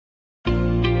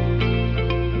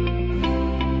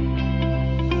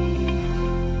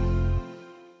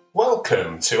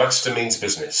Welcome to Aston Means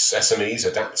Business, SMEs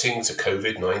adapting to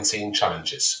COVID-19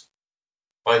 challenges.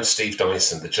 I'm Steve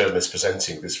Dyson, the journalist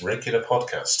presenting this regular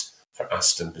podcast for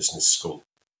Aston Business School.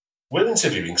 We're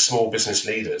interviewing small business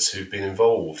leaders who've been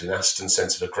involved in Aston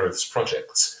Centre for Growth's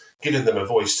projects, giving them a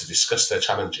voice to discuss their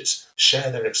challenges,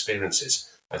 share their experiences,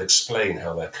 and explain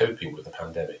how they're coping with the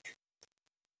pandemic.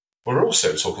 We're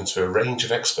also talking to a range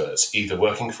of experts, either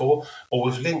working for or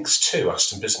with links to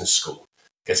Aston Business School,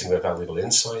 getting their valuable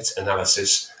insight,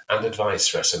 analysis, and advice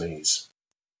for SMEs.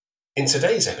 In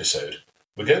today's episode,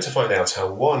 we're going to find out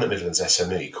how one Midlands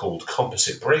SME called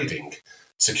Composite Braiding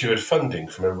secured funding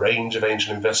from a range of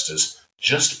angel investors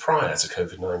just prior to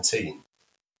COVID-19,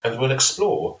 and we'll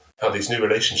explore how these new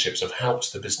relationships have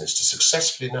helped the business to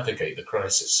successfully navigate the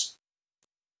crisis.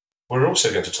 We're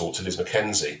also going to talk to Liz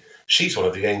McKenzie. She's one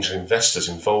of the angel investors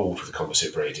involved with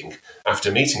Composite Braiding after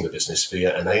meeting the business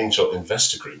via an angel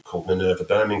investor group called Minerva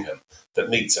Birmingham that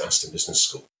meets at Aston Business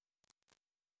School.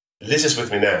 Liz is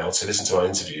with me now to listen to our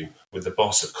interview with the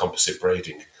boss of Composite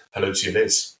Braiding. Hello to you,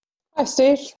 Liz. Hi,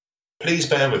 Steve. Please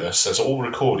bear with us as all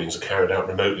recordings are carried out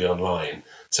remotely online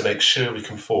to make sure we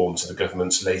conform to the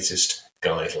government's latest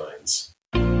guidelines.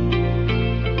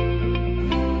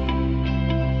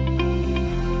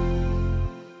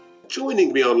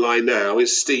 Joining me online now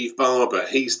is Steve Barbour.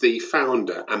 He's the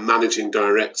founder and managing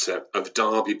director of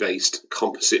Derby-based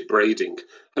Composite Braiding.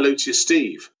 Hello to you,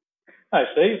 Steve. Hi,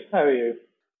 Steve. How are you?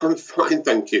 I'm fine,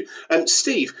 thank you.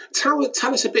 Steve, tell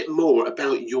us a bit more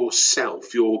about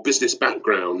yourself, your business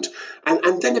background,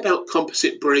 and then about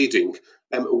Composite Braiding,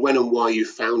 when and why you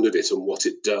founded it and what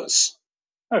it does.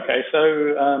 Okay, so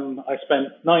I spent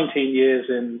 19 years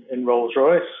in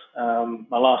Rolls-Royce.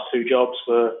 My last two jobs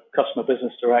were customer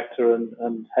business director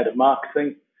and head of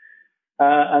marketing.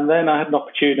 And then I had an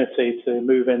opportunity to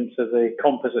move into the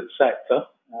composite sector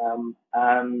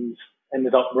and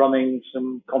ended up running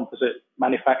some composite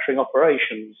manufacturing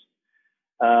operations.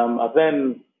 I've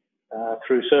then,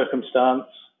 through circumstance,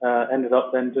 ended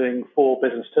up then doing 4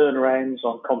 business turnarounds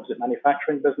on composite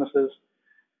manufacturing businesses.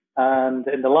 And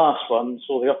in the last one,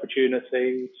 saw the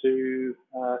opportunity to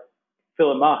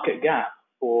fill a market gap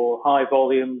for high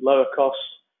volume, lower cost,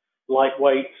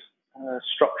 lightweight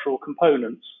structural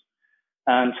components,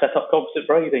 and set up Composite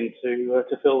Braiding to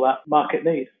fill that market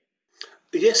need.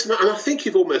 Yes, and I think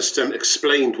you've almost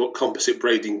explained what Composite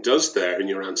Braiding does there in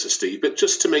your answer, Steve, but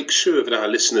just to make sure that our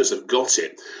listeners have got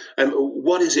it,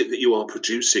 what is it that you are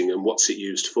producing and what's it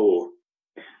used for?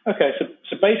 Okay,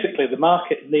 so basically the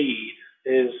market need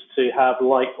is to have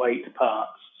lightweight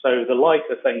parts. So the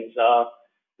lighter things are,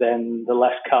 then the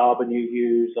less carbon you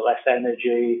use, the less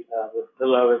energy, the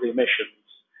lower the emissions.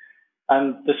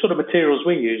 And the sort of materials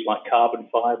we use, like carbon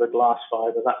fibre, glass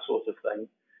fibre, that sort of thing,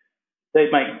 they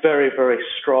make very, very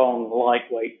strong,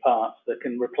 lightweight parts that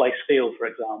can replace steel, for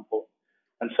example.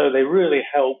 And so they really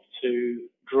help to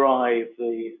drive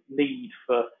the need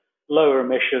for lower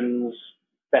emissions,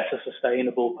 better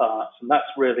sustainable parts. And that's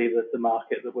really the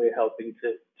market that we're helping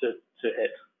to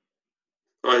hit.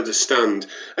 I understand.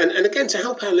 And again, to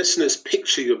help our listeners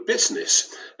picture your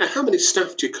business, how many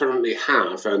staff do you currently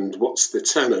have and what's the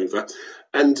turnover?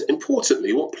 And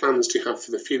importantly, what plans do you have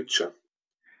for the future?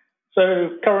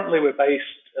 So currently we're based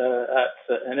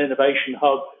at an innovation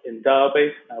hub in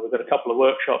Derby. We've got a couple of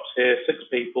workshops here, 6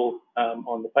 people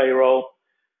on the payroll,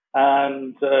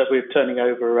 and we're turning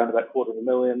over around about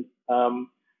 $250,000.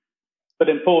 But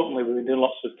importantly, we've been doing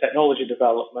lots of technology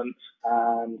development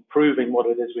and proving what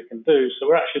it is we can do. So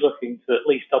we're actually looking to at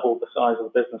least double the size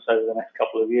of the business over the next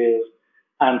couple of years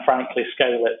and frankly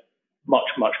scale it much,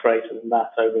 much greater than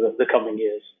that over the coming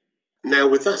years. Now,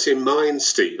 with that in mind,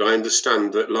 Steve, I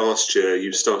understand that last year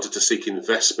you started to seek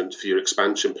investment for your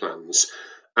expansion plans.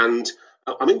 And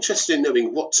I'm interested in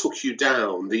knowing what took you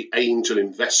down the angel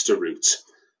investor route.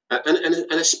 And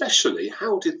especially,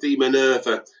 how did the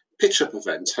Minerva pitch-up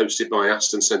event hosted by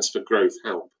Aston Centre for Growth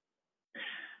help?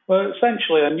 Well,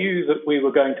 essentially, I knew that we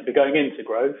were going to be going into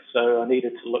growth, so I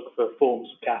needed to look for forms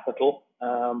of capital.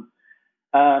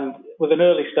 And with an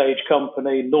early stage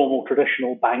company, normal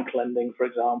traditional bank lending, for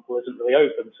example, isn't really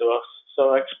open to us.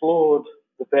 So I explored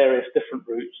the various different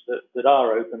routes that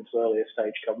are open to earlier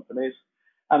stage companies,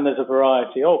 and there's a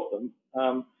variety of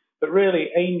them. But really,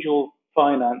 angel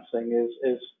financing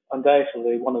is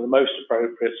undoubtedly one of the most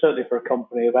appropriate, certainly for a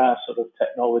company of our sort of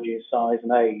technology, size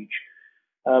and age,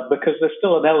 because there's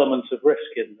still an element of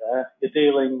risk in there. You're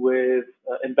dealing with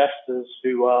investors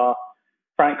who are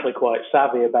frankly quite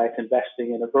savvy about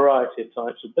investing in a variety of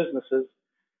types of businesses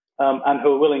and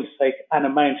who are willing to take an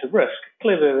amount of risk.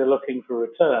 Clearly, they're looking for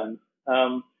return,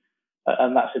 and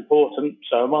that's important.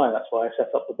 So am I. That's why I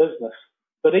set up the business.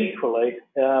 But equally,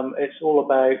 it's all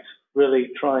about really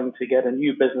trying to get a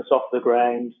new business off the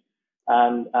ground,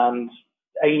 and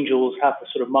angels have the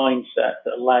sort of mindset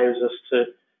that allows us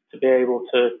to be able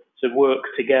to work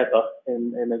together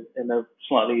in a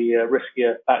slightly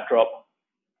riskier backdrop.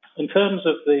 In terms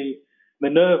of the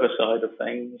Minerva side of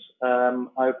things,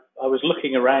 I was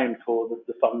looking around for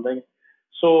the funding,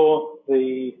 saw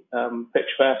the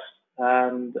Pitch Fest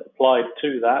and applied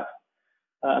to that.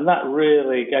 And that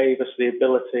really gave us the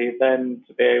ability then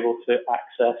to be able to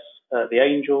access the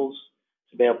angels,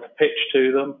 to be able to pitch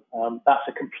to them. That's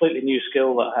a completely new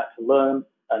skill that I had to learn,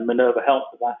 and Minerva helped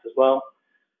with that as well.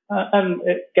 And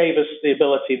it gave us the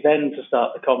ability then to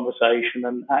start the conversation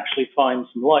and actually find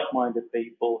some like-minded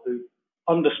people who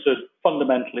understood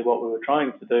fundamentally what we were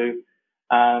trying to do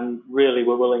and really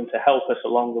were willing to help us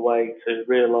along the way to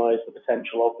realise the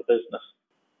potential of the business.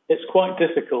 It's quite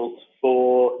difficult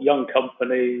for young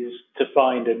companies to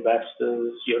find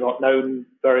investors. You're not known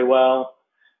very well.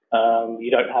 You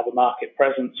don't have a market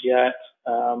presence yet.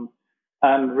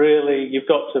 And really, you've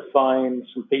got to find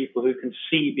some people who can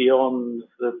see beyond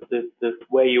the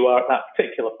where you are at that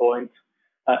particular point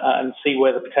and see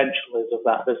where the potential is of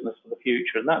that business for the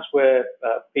future. And that's where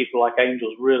people like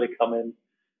angels really come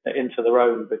into their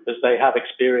own, because they have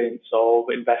experience of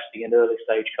investing in early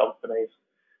stage companies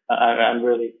and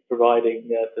really providing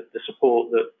the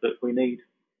support that we need.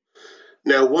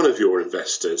 Now, one of your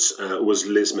investors was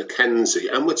Liz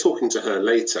McKenzie, and we're talking to her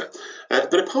later.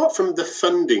 But apart from the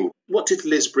funding, what did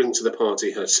Liz bring to the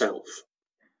party herself?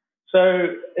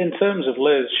 So in terms of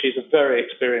Liz, she's a very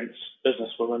experienced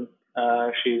businesswoman.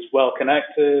 She's well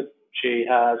connected. She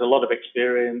has a lot of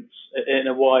experience in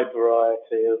a wide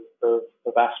variety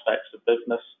of aspects of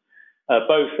business,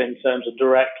 both in terms of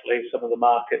directly some of the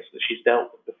markets that she's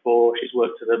dealt with before. She's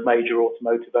worked at a major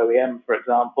automotive OEM, for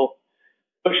example.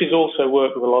 But she's also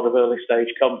worked with a lot of early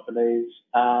stage companies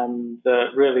and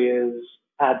really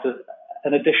adds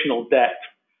an additional depth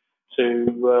to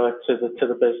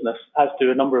the business, as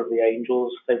do a number of the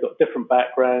angels. They've got different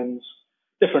backgrounds,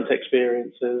 different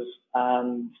experiences,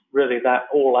 and really that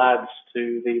all adds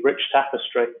to the rich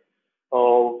tapestry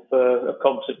of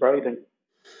composite braiding.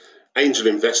 Angel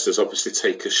investors obviously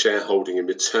take a shareholding in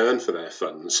return for their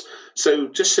funds. So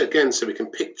just again, so we can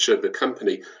picture the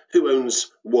company, who owns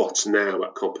what now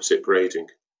at Composite Braiding?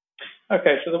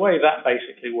 Okay, so the way that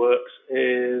basically works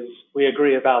is we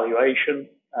agree a valuation.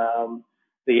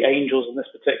 The angels in this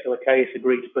particular case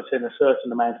agree to put in a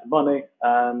certain amount of money,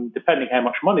 and depending how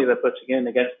much money they're putting in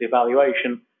against the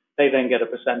evaluation, they then get a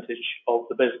percentage of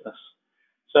the business.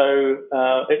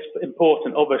 So it's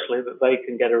important, obviously, that they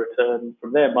can get a return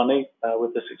from their money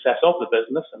with the success of the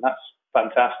business, and that's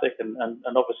fantastic and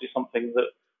obviously something that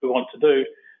we want to do.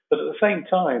 But at the same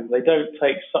time, they don't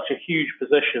take such a huge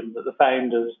position that the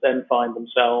founders then find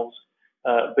themselves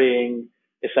being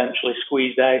essentially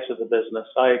squeezed out of the business.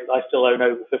 I still own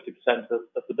over 50% of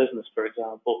the business, for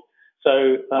example.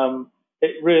 So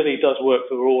it really does work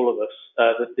for all of us.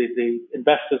 The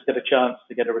investors get a chance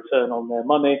to get a return on their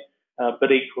money.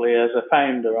 But equally, as a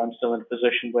founder, I'm still in a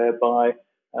position whereby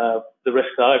the risk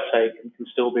that I've taken can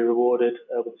still be rewarded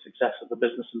with the success of the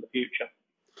business in the future.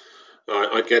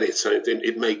 I get it. So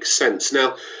it makes sense.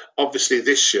 Now, obviously,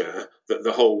 this year,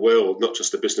 the whole world, not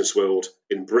just the business world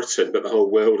in Britain, but the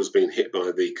whole world has been hit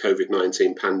by the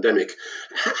COVID-19 pandemic.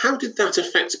 How did that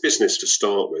affect business to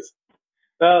start with?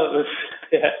 Well,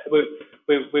 it was,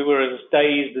 we were as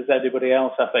dazed as anybody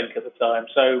else, I think, at the time.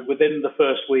 So within the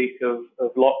first week of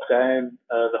lockdown,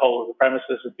 the whole of the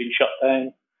premises had been shut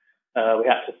down. We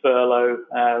had to furlough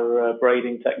our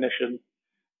braiding technician.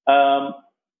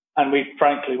 And we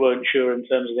frankly weren't sure in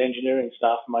terms of the engineering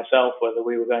staff and myself whether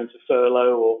we were going to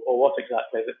furlough or what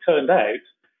exactly. As it turned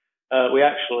out, we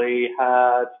actually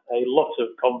had a lot of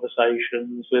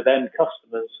conversations with end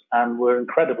customers and were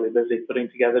incredibly busy putting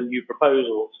together new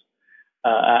proposals.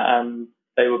 And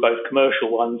they were both commercial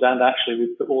ones, and actually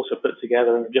we also put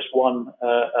together just one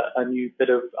a new bit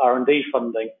of R&D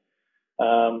funding.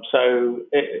 So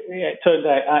it turned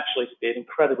out actually to be an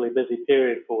incredibly busy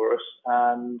period for us.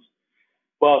 And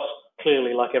whilst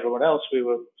clearly, like everyone else, we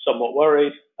were somewhat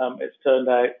worried, it's turned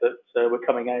out that we're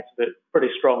coming out of it pretty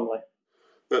strongly.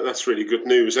 That's really good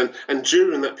news. And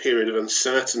during that period of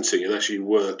uncertainty and as you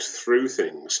worked through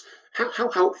things,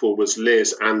 how helpful was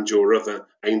Liz and your other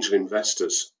angel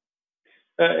investors?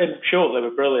 In short, they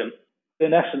were brilliant.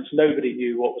 In essence, nobody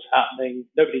knew what was happening.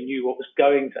 Nobody knew what was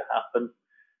going to happen.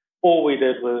 All we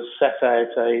did was set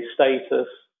out a status.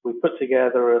 We put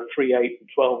together a 3, 8, and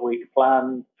 12-week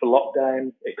plan for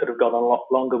lockdown. It could have gone a lot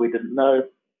longer. We didn't know.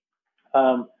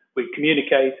 We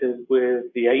communicated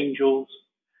with the angels.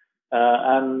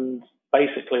 And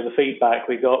basically the feedback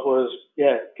we got was,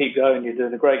 yeah, keep going, you're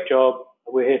doing a great job,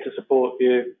 we're here to support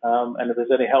you, and if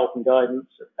there's any help and guidance,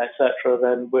 etc.,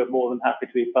 then we're more than happy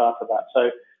to be part of that. So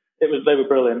they were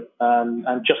brilliant,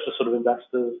 and just the sort of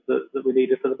investors that we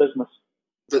needed for the business.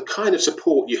 The kind of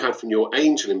support you had from your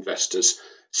angel investors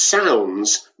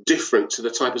sounds different to the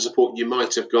type of support you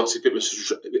might have got if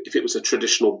it was a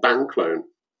traditional bank loan.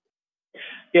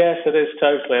 Yes, it is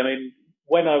totally. I mean,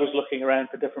 when I was looking around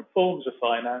for different forms of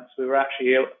finance, we were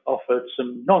actually offered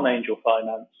some non-angel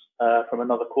finance from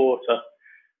another quarter,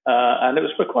 and it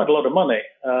was for quite a lot of money,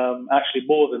 actually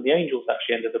more than the angels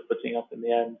actually ended up putting up in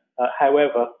the end.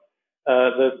 However,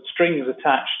 the strings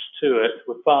attached to it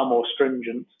were far more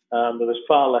stringent. There was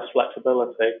far less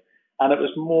flexibility, and it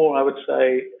was more, I would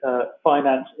say,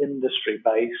 finance industry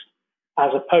based,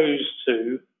 as opposed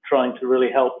to trying to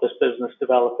really help this business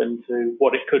develop into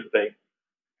what it could be.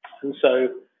 And so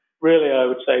really, I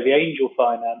would say the angel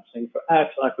financing for our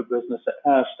type of business at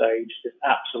our stage is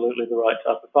absolutely the right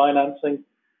type of financing.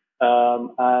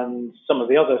 And some of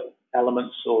the other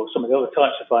elements or some of the other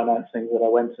types of financing that I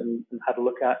went and had a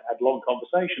look at, had long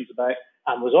conversations about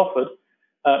and was offered,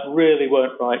 really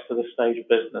weren't right for this stage of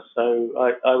business. So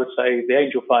I would say the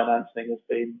angel financing has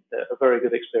been a very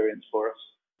good experience for us.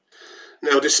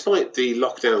 Now, despite the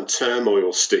lockdown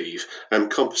turmoil, Steve,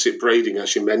 Composite Braiding,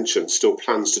 as you mentioned, still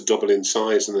plans to double in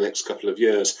size in the next couple of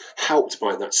years, helped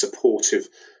by that supportive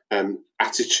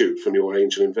attitude from your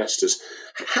angel investors.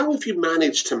 How have you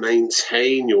managed to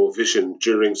maintain your vision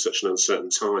during such an uncertain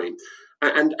time?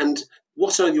 And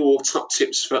what are your top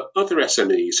tips for other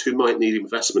SMEs who might need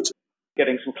investment?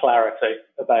 Getting some clarity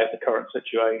about the current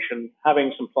situation,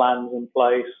 having some plans in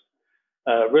place,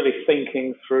 really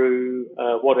thinking through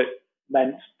what it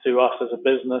meant to us as a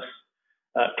business.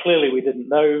 Clearly, we didn't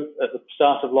know at the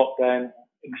start of lockdown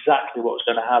exactly what was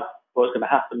going to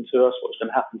happen to us, what was going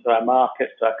to happen to our market,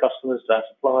 to our customers, to our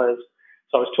suppliers.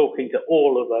 So I was talking to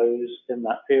all of those in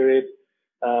that period.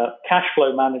 Cash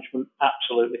flow management,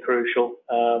 absolutely crucial.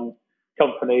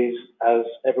 Companies, as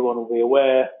everyone will be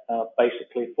aware,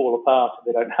 basically fall apart if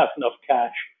they don't have enough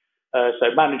cash.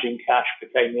 So managing cash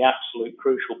became the absolute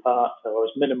crucial part. So I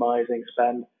was minimising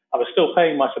spend. I was still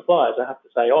paying my suppliers, I have to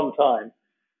say, on time,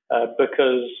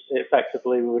 because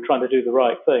effectively we were trying to do the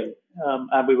right thing.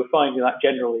 And we were finding that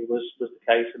generally was the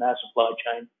case in our supply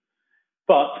chain.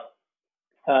 But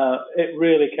it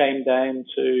really came down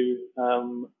to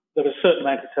there was a certain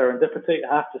amount of serendipity,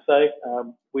 I have to say.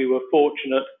 We were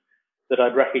fortunate that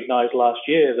I'd recognised last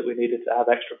year that we needed to have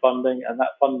extra funding, and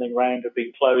that funding round had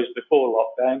been closed before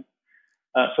lockdown.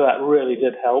 So that really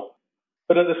did help.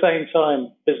 But at the same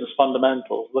time, business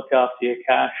fundamentals, look after your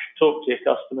cash, talk to your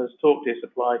customers, talk to your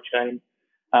supply chain,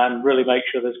 and really make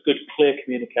sure there's good, clear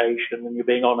communication and you're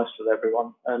being honest with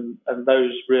everyone. And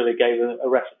those really gave a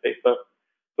recipe for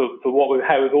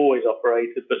how we've always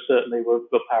operated, but certainly were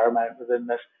paramount within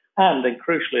this. And then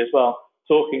crucially as well,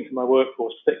 talking to my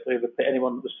workforce, particularly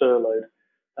anyone that was furloughed.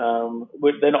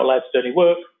 They're not allowed to do any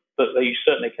work, but you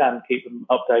certainly can keep them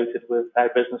updated with how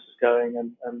business is going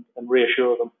and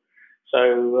reassure them.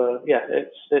 So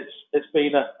it's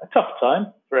been a tough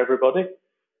time for everybody,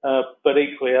 but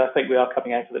equally I think we are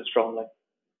coming out of it strongly.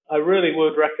 I really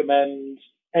would recommend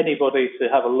anybody to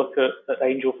have a look at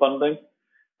angel funding.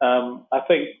 I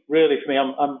think really for me,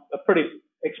 I'm a pretty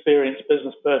experienced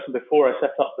business person before I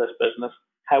set up this business.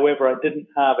 However, I didn't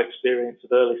have experience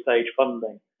of early stage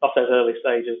funding, not as early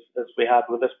stages as we had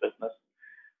with this business.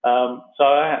 So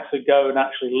I had to go and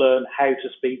actually learn how to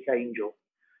speak angel.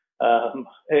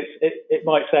 It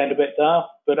might sound a bit daft,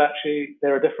 but actually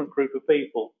they're a different group of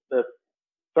people. They're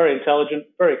very intelligent,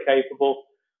 very capable,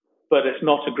 but it's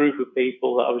not a group of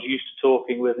people that I was used to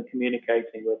talking with and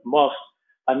communicating with. Whilst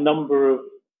a number of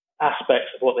aspects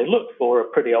of what they look for are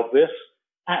pretty obvious,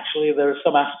 actually there are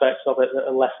some aspects of it that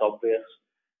are less obvious.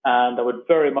 And I would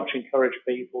very much encourage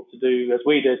people to do, as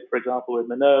we did, for example, with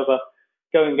Minerva,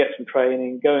 go and get some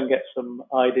training, go and get some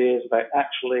ideas about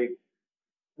actually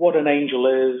what an angel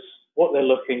is, what they're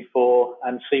looking for,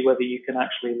 and see whether you can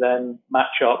actually then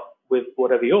match up with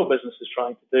whatever your business is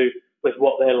trying to do with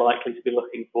what they're likely to be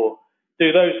looking for.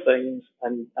 Do those things,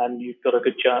 and you've got a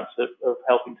good chance of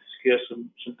helping to secure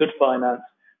some good finance,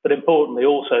 but importantly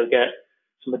also get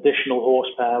some additional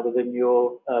horsepower within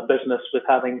your business with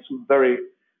having some very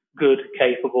good,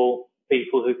 capable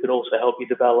people who can also help you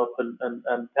develop and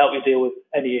help you deal with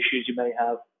any issues you may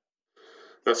have.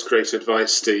 That's great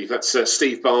advice, Steve. That's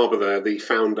Steve Barbour there, the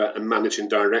founder and managing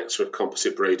director of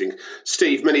Composite Braiding.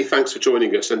 Steve, many thanks for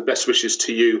joining us and best wishes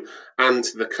to you and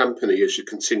the company as you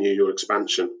continue your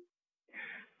expansion.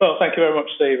 Well, thank you very much,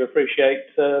 Steve.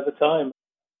 Appreciate the time.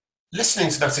 Listening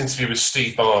to that interview with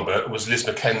Steve Barbour was Liz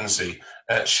McKenzie.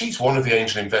 She's one of the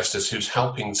angel investors who's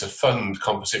helping to fund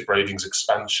Composite Braiding's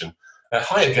expansion.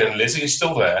 Hi again, Liz. Are you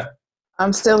still there?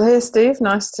 I'm still here, Steve.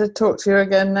 Nice to talk to you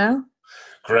again now.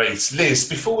 Great. Liz,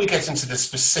 before we get into the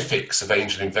specifics of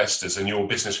angel investors and your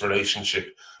business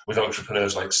relationship with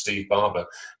entrepreneurs like Steve Barbour,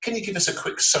 can you give us a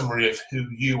quick summary of who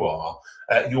you are,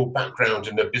 your background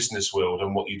in the business world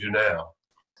and what you do now?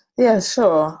 Yeah,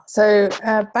 sure. So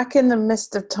back in the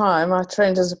mist of time, I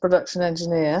trained as a production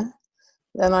engineer.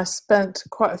 Then I spent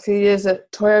quite a few years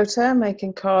at Toyota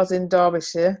making cars in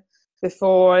Derbyshire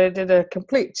before I did a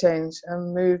complete change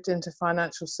and moved into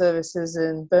financial services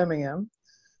in Birmingham.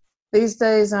 These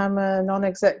days, I'm a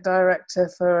non-exec director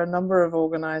for a number of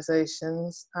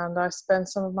organisations, and I spend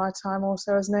some of my time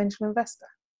also as an angel investor.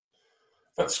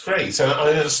 That's great. And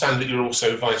I understand that you're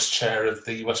also vice chair of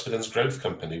the West Midlands Growth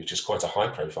Company, which is quite a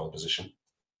high-profile position.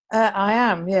 I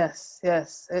am, yes.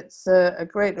 It's a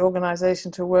great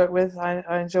organisation to work with.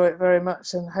 I enjoy it very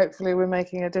much, and hopefully we're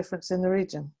making a difference in the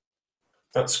region.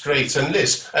 That's great. And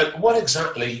Liz, what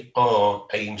exactly are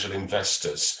angel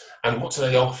investors and what do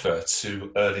they offer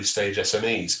to early stage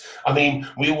SMEs? I mean,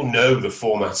 we all know the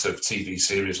format of TV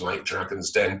series like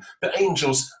Dragon's Den, but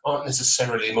angels aren't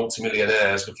necessarily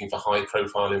multimillionaires looking for high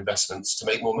profile investments to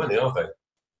make more money, are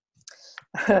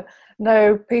they?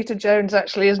 No, Peter Jones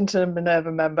actually isn't a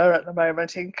Minerva member at the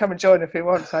moment. He can come and join if he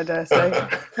wants, I dare say.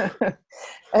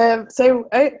 So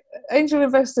angel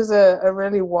investors are a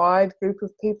really wide group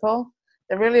of people.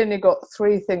 They've really only got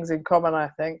three things in common, I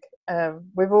think.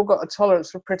 We've all got a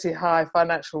tolerance for pretty high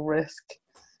financial risk.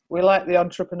 We like the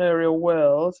entrepreneurial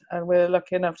world, and we're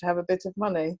lucky enough to have a bit of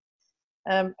money.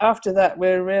 After that,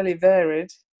 we're really varied,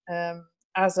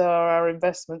 as are our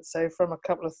investments, so from a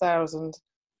couple of thousand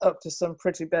up to some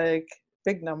pretty big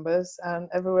numbers, and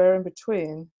everywhere in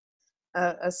between.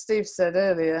 As Steve said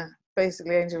earlier,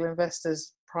 basically angel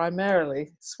investors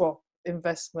primarily swap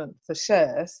investment for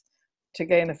shares to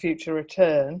gain a future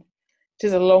return. It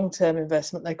is a long-term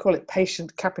investment. They call it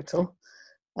patient capital,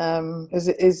 as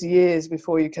it is years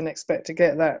before you can expect to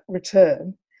get that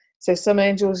return. So some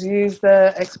angels use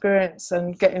their experience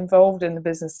and get involved in the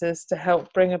businesses to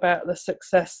help bring about the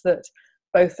success that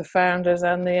both the founders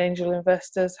and the angel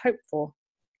investors hope for.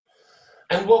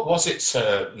 And what was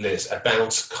it, Liz,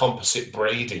 about composite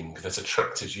braiding that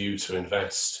attracted you to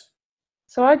invest?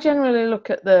 So I generally look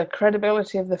at the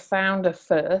credibility of the founder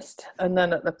first and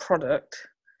then at the product.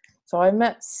 So I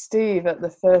met Steve at the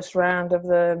first round of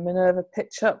the Minerva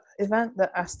Pitch Up event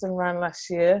that Aston ran last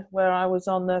year, where I was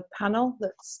on the panel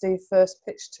that Steve first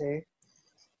pitched to.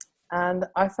 And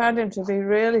I found him to be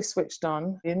really switched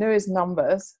on. He knew his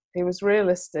numbers, he was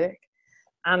realistic,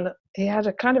 and he had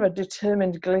a kind of a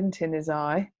determined glint in his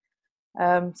eye.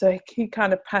 So he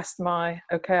kind of passed my,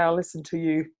 okay, I'll listen to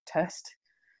you test.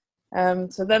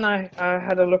 So then I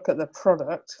had a look at the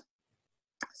product.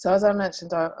 So as I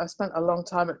mentioned, I spent a long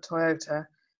time at Toyota,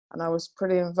 and I was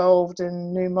pretty involved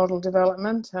in new model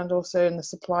development and also in the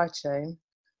supply chain.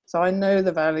 So I know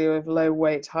the value of low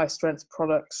weight, high strength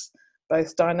products,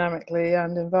 both dynamically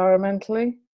and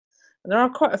environmentally. And there are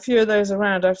quite a few of those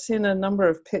around. I've seen a number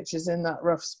of pitches in that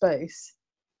rough space.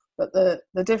 But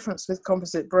the difference with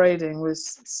composite braiding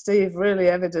was Steve really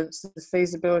evidenced the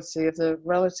feasibility of the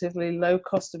relatively low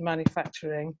cost of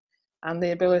manufacturing and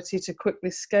the ability to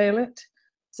quickly scale it.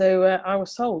 So I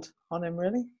was sold on him,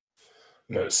 really.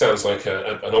 No, it sounds like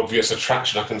an obvious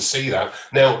attraction. I can see that.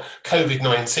 Now,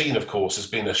 COVID-19, of course, has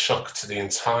been a shock to the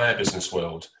entire business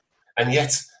world. And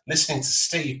yet, listening to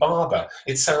Steve Barbour,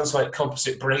 it sounds like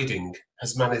composite braiding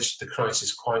has managed the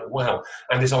crisis quite well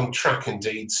and is on track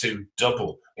indeed to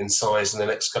double in size in the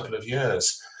next couple of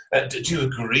years. Do you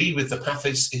agree with the path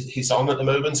he's on at the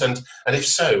moment? And if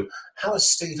so, how has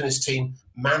Steve and his team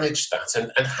managed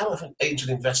that? And how have angel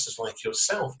investors like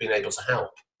yourself been able to help?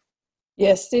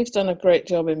 Yes, Steve's done a great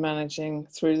job in managing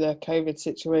through the COVID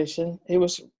situation. He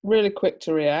was really quick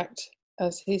to react.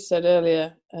 As he said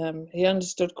earlier, he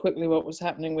understood quickly what was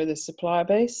happening with his supplier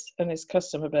base and his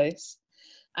customer base.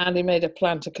 And he made a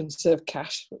plan to conserve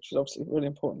cash, which was obviously really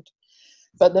important.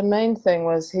 But the main thing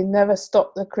was he never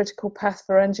stopped the critical path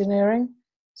for engineering.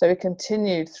 So he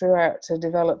continued throughout to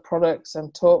develop products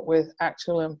and talk with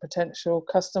actual and potential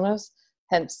customers,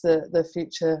 hence the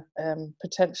future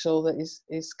potential that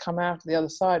he's come out the other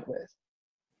side with.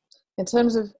 In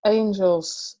terms of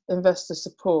angels investor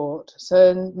support,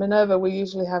 so in Minerva we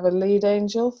usually have a lead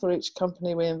angel for each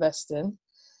company we invest in.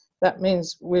 That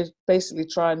means we basically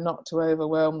try not to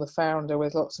overwhelm the founder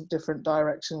with lots of different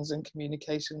directions and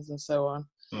communications and so on.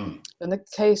 In the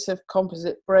case of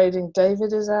composite braiding,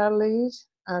 David is our lead,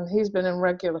 and he's been in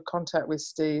regular contact with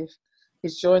Steve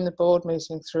He's joined the board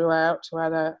meeting throughout to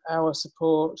add our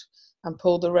support and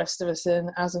pulled the rest of us in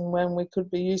as and when we could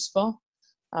be useful.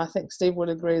 I think Steve would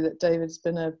agree that David's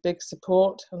been a big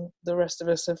support, and the rest of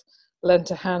us have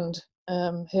lent a hand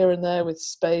here and there with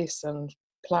space and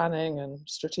planning and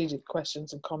strategic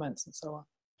questions and comments and so on.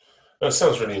 That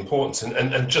sounds really important.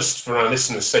 And just for our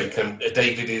listeners' sake,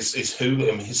 David is who,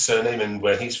 his surname and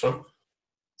where he's from?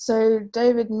 So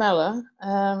David Meller,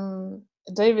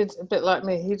 David's a bit like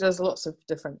me. He does lots of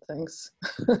different things.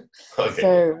 Okay.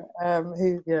 So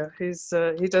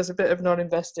he does a bit of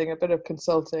non-investing, a bit of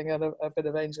consulting, and a bit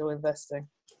of angel investing.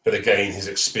 But again, he's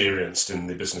experienced in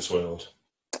the business world.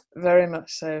 Very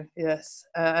much so, yes,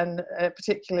 and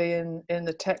particularly in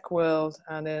the tech world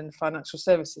and in financial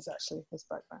services. Actually, his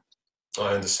background.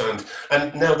 I understand.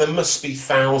 And now there must be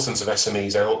thousands of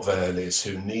SMEs out there, Liz,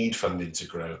 who need funding to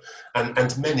grow.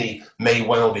 And many may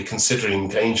well be considering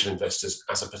angel investors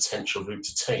as a potential route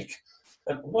to take.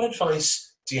 And what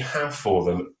advice do you have for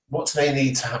them? What do they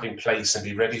need to have in place and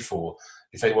be ready for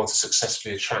if they want to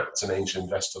successfully attract an angel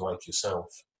investor like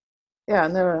yourself? Yeah,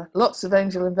 and there are lots of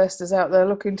angel investors out there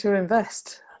looking to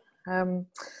invest. So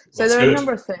That's there are good. a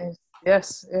number of things.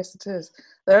 Yes, it is.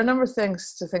 There are a number of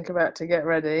things to think about to get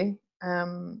ready.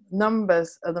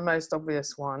 Numbers are the most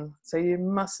obvious one. So you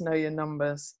must know your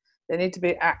numbers. They need to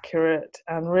be accurate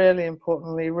and, really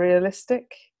importantly,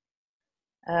 realistic.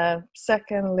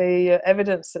 Secondly,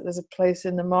 evidence that there's a place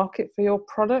in the market for your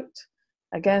product.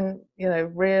 Again,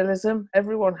 realism.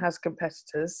 Everyone has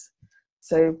competitors.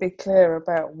 So be clear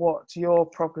about what your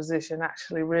proposition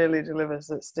actually really delivers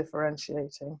that's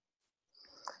differentiating.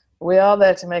 We are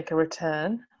there to make a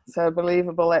return. So a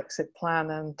believable exit plan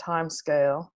and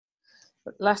timescale.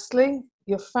 But lastly,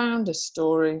 your founder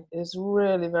story is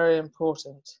really very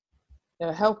important.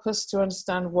 Help us to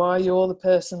understand why you're the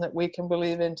person that we can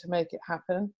believe in to make it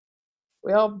happen.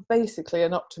 We are basically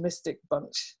an optimistic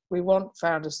bunch. We want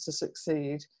founders to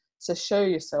succeed. So show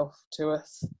yourself to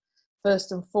us.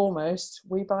 First and foremost,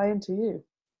 we buy into you.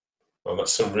 Well,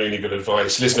 that's some really good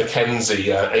advice. Liz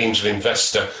McKenzie, angel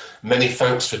investor, many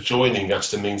thanks for joining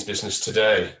Aston Means Business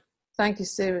today. Thank you,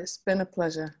 Steve. It's been a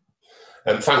pleasure.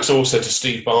 And thanks also to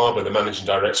Steve Barbour, the Managing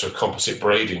Director of Composite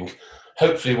Braiding.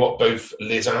 Hopefully what both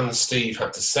Liz and Steve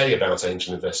had to say about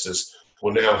angel investors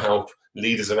will now help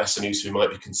leaders of SMEs who might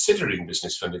be considering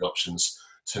business funding options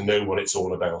to know what it's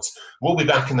all about. We'll be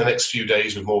back in the next few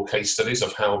days with more case studies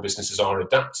of how businesses are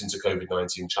adapting to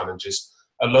COVID-19 challenges,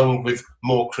 along with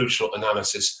more crucial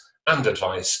analysis and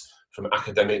advice from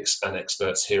academics and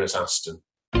experts here at Aston.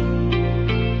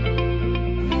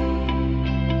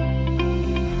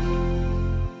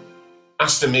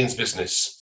 Aston Means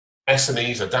Business.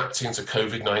 SMEs adapting to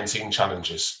COVID-19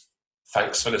 challenges.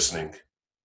 Thanks for listening.